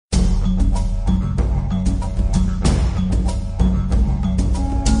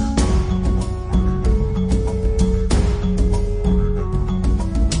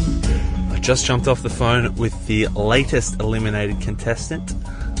I've just jumped off the phone with the latest eliminated contestant.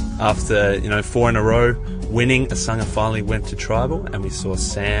 After, 4 in a row winning, Asanga finally went to tribal, and we saw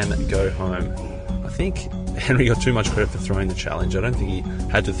Sam go home. I think Henry got too much credit for throwing the challenge. I don't think he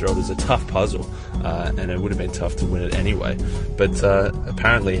had to throw it. It was a tough puzzle, and it would have been tough to win it anyway. But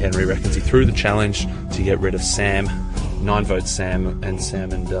apparently Henry reckons he threw the challenge to get rid of Sam. 9 votes Sam, and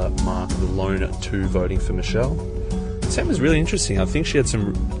Mark, the lone 2 voting for Michelle. Sam was really interesting. I think she had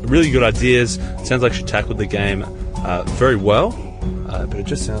some really good ideas. It sounds like she tackled the game very well, but it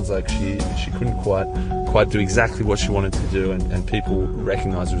just sounds like she couldn't quite do exactly what she wanted to do, and people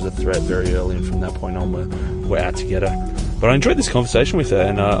recognised her as a threat very early, and from that point on we're out to get her. But I enjoyed this conversation with her,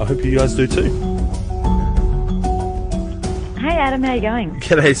 and I hope you guys do too. Hey Adam, how you going?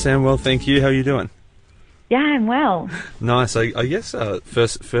 G'day Sam, well thank you. How are you doing? Yeah, I'm well. Nice. I guess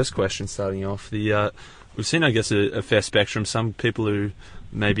first question starting off, we've seen, I guess, a fair spectrum. Some people who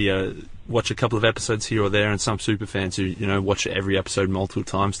maybe watch a couple of episodes here or there, and some super fans who, watch every episode multiple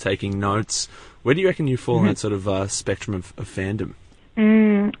times, taking notes. Where do you reckon you fall in that sort of spectrum of fandom?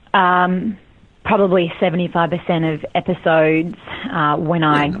 Probably 75% of episodes when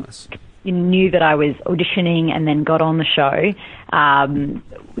I knew that I was auditioning and then got on the show.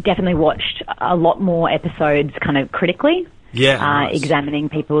 Definitely watched a lot more episodes kind of critically. Yeah, nice. Examining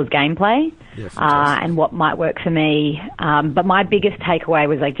people's gameplay and what might work for me. But my biggest takeaway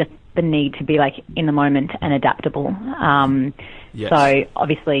was just the need to be in the moment and adaptable. Yes. So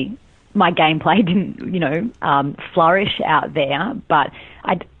obviously my gameplay didn't, flourish out there, but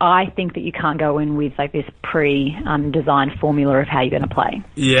I think that you can't go in with this pre-designed formula of how you're going to play.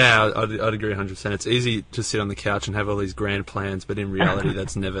 Yeah, I'd agree 100%. It's easy to sit on the couch and have all these grand plans, but in reality,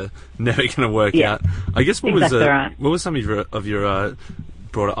 that's never going to work out. I guess what was some of your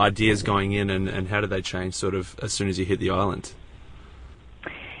broader ideas going in, and how did they change sort of as soon as you hit the island?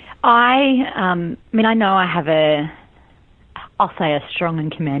 I know I have I'll say a strong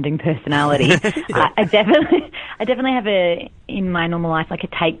and commanding personality. Yeah. I definitely have in my normal life, a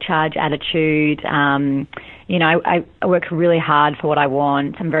take charge attitude. I work really hard for what I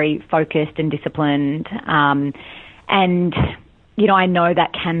want. I'm very focused and disciplined. And, I know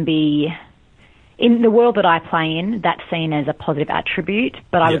that can be, in the world that I play in, that's seen as a positive attribute.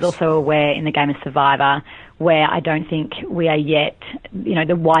 But I was also aware in the game of Survivor, where I don't think we are yet,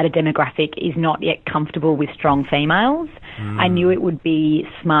 the wider demographic is not yet comfortable with strong females. I knew it would be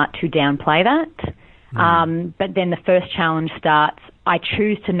smart to downplay that. But then the first challenge starts. I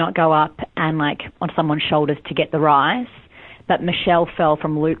choose to not go up and on someone's shoulders to get the rice, but Michelle fell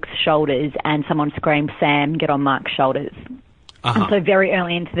from Luke's shoulders and someone screamed, "Sam, get on Mark's shoulders." And so very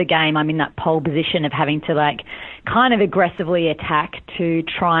early into the game, I'm in that pole position of having to kind of aggressively attack to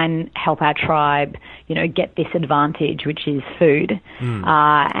try and help our tribe, get this advantage, which is food.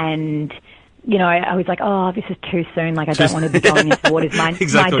 And I was this is too soon. I don't want to be going into what is my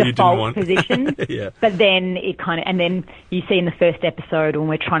default position. Yeah. But then and then you see in the first episode when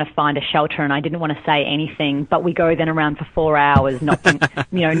we're trying to find a shelter, and I didn't want to say anything, but we go then around for 4 hours, nothing,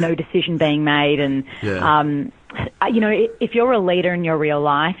 no decision being made. And, if you're a leader in your real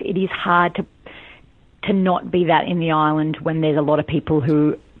life, it is hard to not be that in the island when there's a lot of people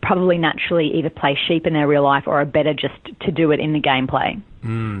who probably naturally either play sheep in their real life or are better just to do it in the gameplay.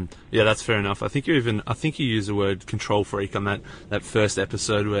 Yeah, that's fair enough. I think you used the word control freak on that first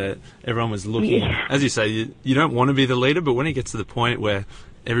episode where everyone was looking. Yeah. As you say, you don't want to be the leader, but when it gets to the point where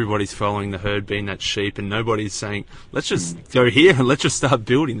everybody's following the herd, being that sheep, and nobody's saying, let's just go here and let's just start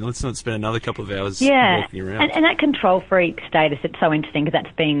building. Let's not spend another couple of hours walking around. And that control freak status, it's so interesting because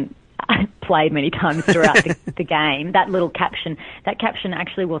that's been played many times throughout the game. That little caption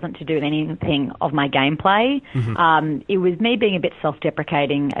actually wasn't to do with anything of my gameplay. It was me being a bit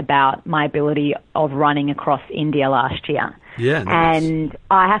self-deprecating about my ability of running across India last year. Yeah, nice. And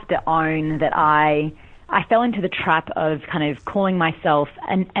I have to own that I fell into the trap of kind of calling myself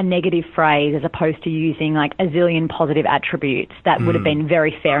a negative phrase as opposed to using a zillion positive attributes that would have been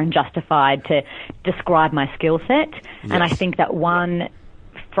very fair and justified to describe my skill set. Yes. And I think that one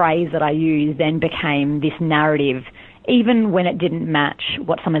phrase that I used then became this narrative, even when it didn't match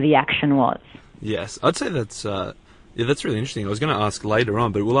what some of the action was. Yes, I'd say that's really interesting. I was going to ask later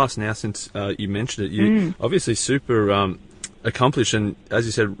on, but we'll ask now since you mentioned it. You obviously super accomplished, and as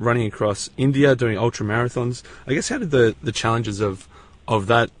you said, running across India, doing ultra marathons. I guess how did the challenges of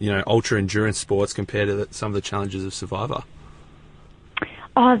that ultra endurance sports compare to some of the challenges of Survivor?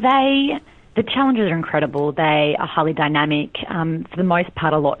 The challenges are incredible. They are highly dynamic. For the most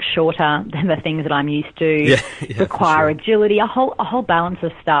part, a lot shorter than the things that I'm used to. Require agility, a whole balance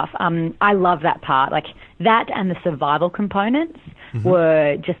of stuff. I love that part, that and the survival components.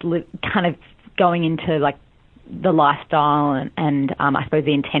 were just kind of going into like the lifestyle and I suppose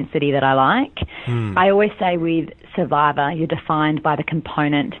the intensity that I like. I always say with Survivor, you're defined by the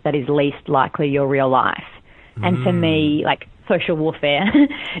component that is least likely your real life. And for me, like, social warfare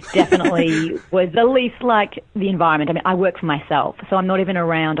definitely was the least like the environment. I mean, I work for myself, so I'm not even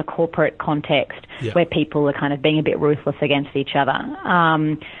around a corporate context where people are kind of being a bit ruthless against each other.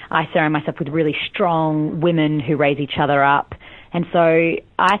 I surround myself with really strong women who raise each other up. And so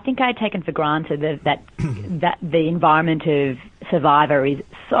I think I'd taken for granted that the environment of Survivor is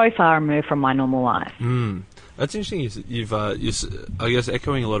so far removed from my normal life. That's interesting. You've I guess,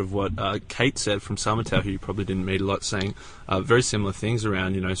 echoing a lot of what Kate said from Summertown, who you probably didn't meet a lot, saying very similar things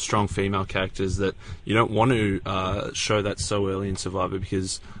around, strong female characters, that you don't want to show that so early in Survivor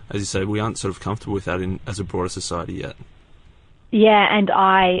because, as you say, we aren't sort of comfortable with that as a broader society yet. Yeah, and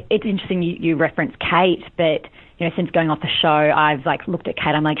it's interesting you reference Kate, but since going off the show, I've looked at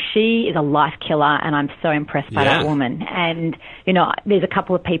Kate. I'm like, she is a life killer, and I'm so impressed by that woman. And there's a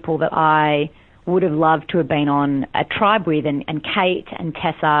couple of people that I would have loved to have been on a tribe with, and Kate and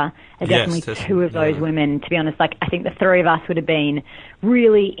Tessa are definitely two of those women. To be honest, I think the three of us would have been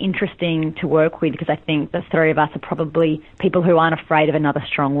really interesting to work with, because I think the three of us are probably people who aren't afraid of another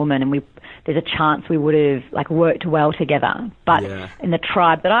strong woman, and there's a chance we would have worked well together. But in the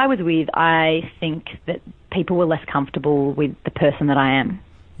tribe that I was with, I think that people were less comfortable with the person that I am.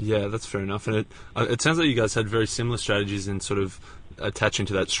 Yeah, that's fair enough. And it sounds like you guys had very similar strategies in sort of attaching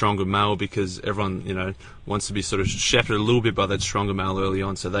to that stronger male, because everyone, wants to be sort of shepherded a little bit by that stronger male early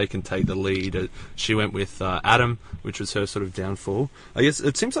on so they can take the lead. She went with Adam, which was her sort of downfall. I guess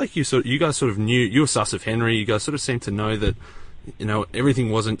it seems like you guys sort of knew, you were sus of Henry, you guys sort of seemed to know that,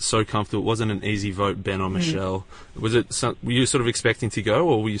 everything wasn't so comfortable. It wasn't an easy vote, Ben or Michelle. Were you sort of expecting to go,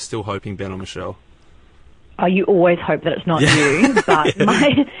 or were you still hoping Ben or Michelle? Oh, you always hope that it's not you, but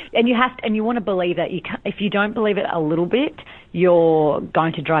and you want to believe that if you don't believe it a little bit, you're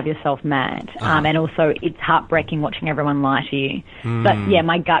going to drive yourself mad. And also, it's heartbreaking watching everyone lie to you. But yeah,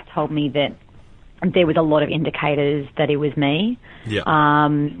 my gut told me that there was a lot of indicators that it was me. Yeah.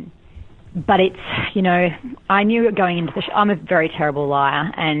 But it's I knew going into the show. I'm a very terrible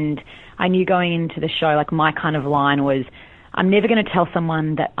liar, and I knew going into the show, my kind of line was, I'm never going to tell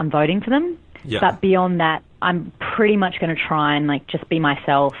someone that I'm voting for them. Yeah. But beyond that, I'm pretty much going to try and just be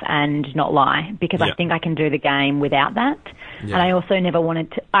myself and not lie, because I think I can do the game without that. Yeah. And I also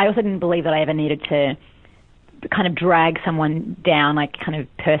I also didn't believe that I ever needed to kind of drag someone down, kind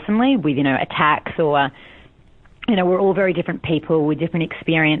of personally with, attacks or, we're all very different people with different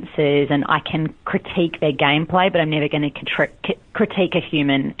experiences, and I can critique their gameplay, but I'm never going to critique a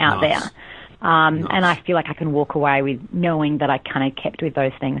human out there. And I feel like I can walk away with knowing that I kind of kept with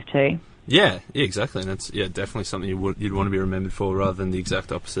those things too. Yeah, exactly, and that's definitely something you'd want to be remembered for, rather than the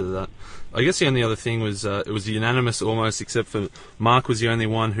exact opposite of that. I guess the only other thing was it was unanimous almost, except for Mark was the only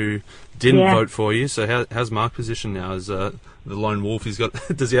one who didn't vote for you. So how's Mark positioned now as the lone wolf?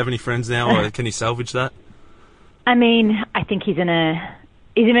 Does he have any friends now, or can he salvage that? I mean, I think he's in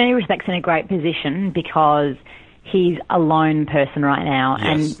many respects in a great position, because he's a lone person right now,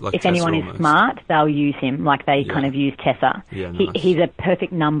 and if anyone is smart, they'll use him like they kind of use Tessa. Yeah, nice. He's a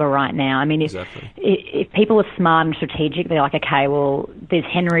perfect number right now. I mean, if people are smart and strategic, they're like, okay, well, there's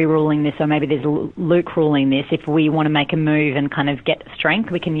Henry ruling this, or maybe there's Luke ruling this. If we want to make a move and kind of get strength,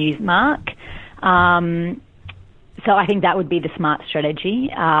 we can use Mark. So I think that would be the smart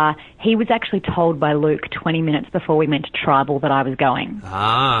strategy. He was actually told by Luke 20 minutes before we went to Tribal that I was going.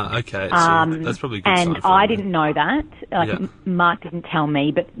 Ah, okay. So that's probably a good sign. And I didn't know that. Mark didn't tell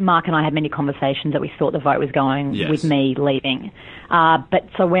me, but Mark and I had many conversations that we thought the vote was going with me leaving. But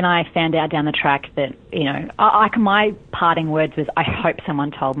so when I found out down the track that, my parting words was, I hope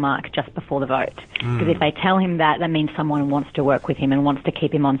someone told Mark just before the vote. Because if they tell him that means someone wants to work with him and wants to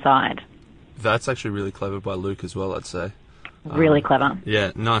keep him on side. That's actually really clever by Luke as well, I'd say. Really clever.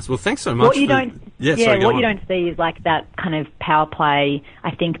 Yeah, nice. Well, thanks so much. What you don't see is that kind of power play,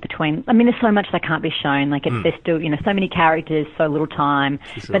 I think, between... I mean, there's so much that can't be shown. There's still, so many characters, so little time.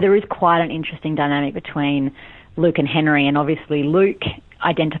 Sure. But there is quite an interesting dynamic between Luke and Henry, and obviously Luke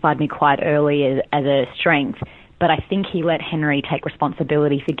identified me quite early as a strength, but I think he let Henry take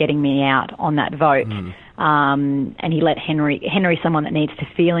responsibility for getting me out on that vote. And he let Henry someone that needs to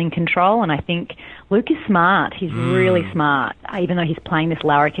feel in control, and I think Luke is smart. He's really smart, even though he's playing this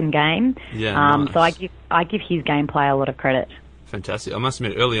larrikin game. Yeah, nice. So I give his gameplay a lot of credit. Fantastic. I must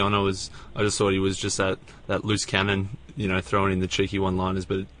admit, early on I just thought he was just that loose cannon, throwing in the cheeky one-liners,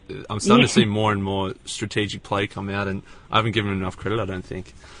 but I'm starting to see more and more strategic play come out, and I haven't given him enough credit, I don't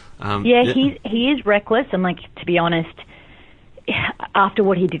think. He is reckless, and to be honest, after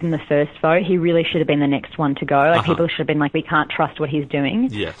what he did in the first vote, he really should have been the next one to go. Like, people should have been like, we can't trust what he's doing.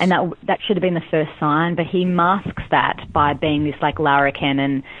 Yes. And that should have been the first sign, but he masks that by being this, like, larrikin.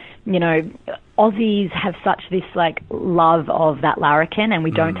 And, you know, Aussies have such this, like, love of that larrikin, and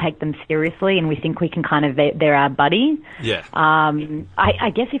we don't take them seriously, and we think we can kind of, they're our buddy. Yeah.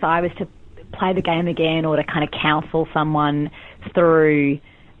 I guess if I was to play the game again, or to kind of counsel someone through,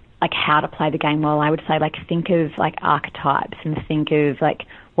 like, how to play the game well, I would say, like, think of, like, archetypes, and think of, like,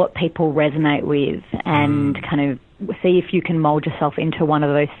 what people resonate with, and kind of see if you can mould yourself into one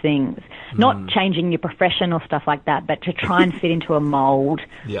of those things. Not changing your profession or stuff like that, but to try and fit into a mould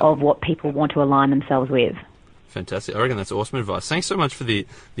of what people want to align themselves with. Fantastic. I reckon that's awesome advice. Thanks so much for the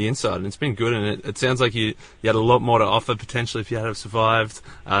insight, and it's been good, and it sounds like you had a lot more to offer potentially if you had have survived.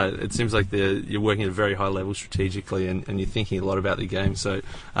 It seems like you're working at a very high level strategically, and you're thinking a lot about the game. So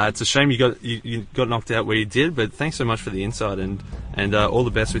it's a shame you got knocked out where you did, but thanks so much for the insight, and all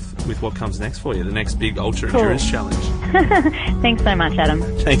the best with what comes next for you, the next big ultra endurance challenge. Thanks so much, Adam.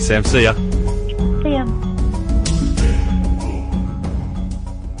 Thanks, Sam. See ya. See ya.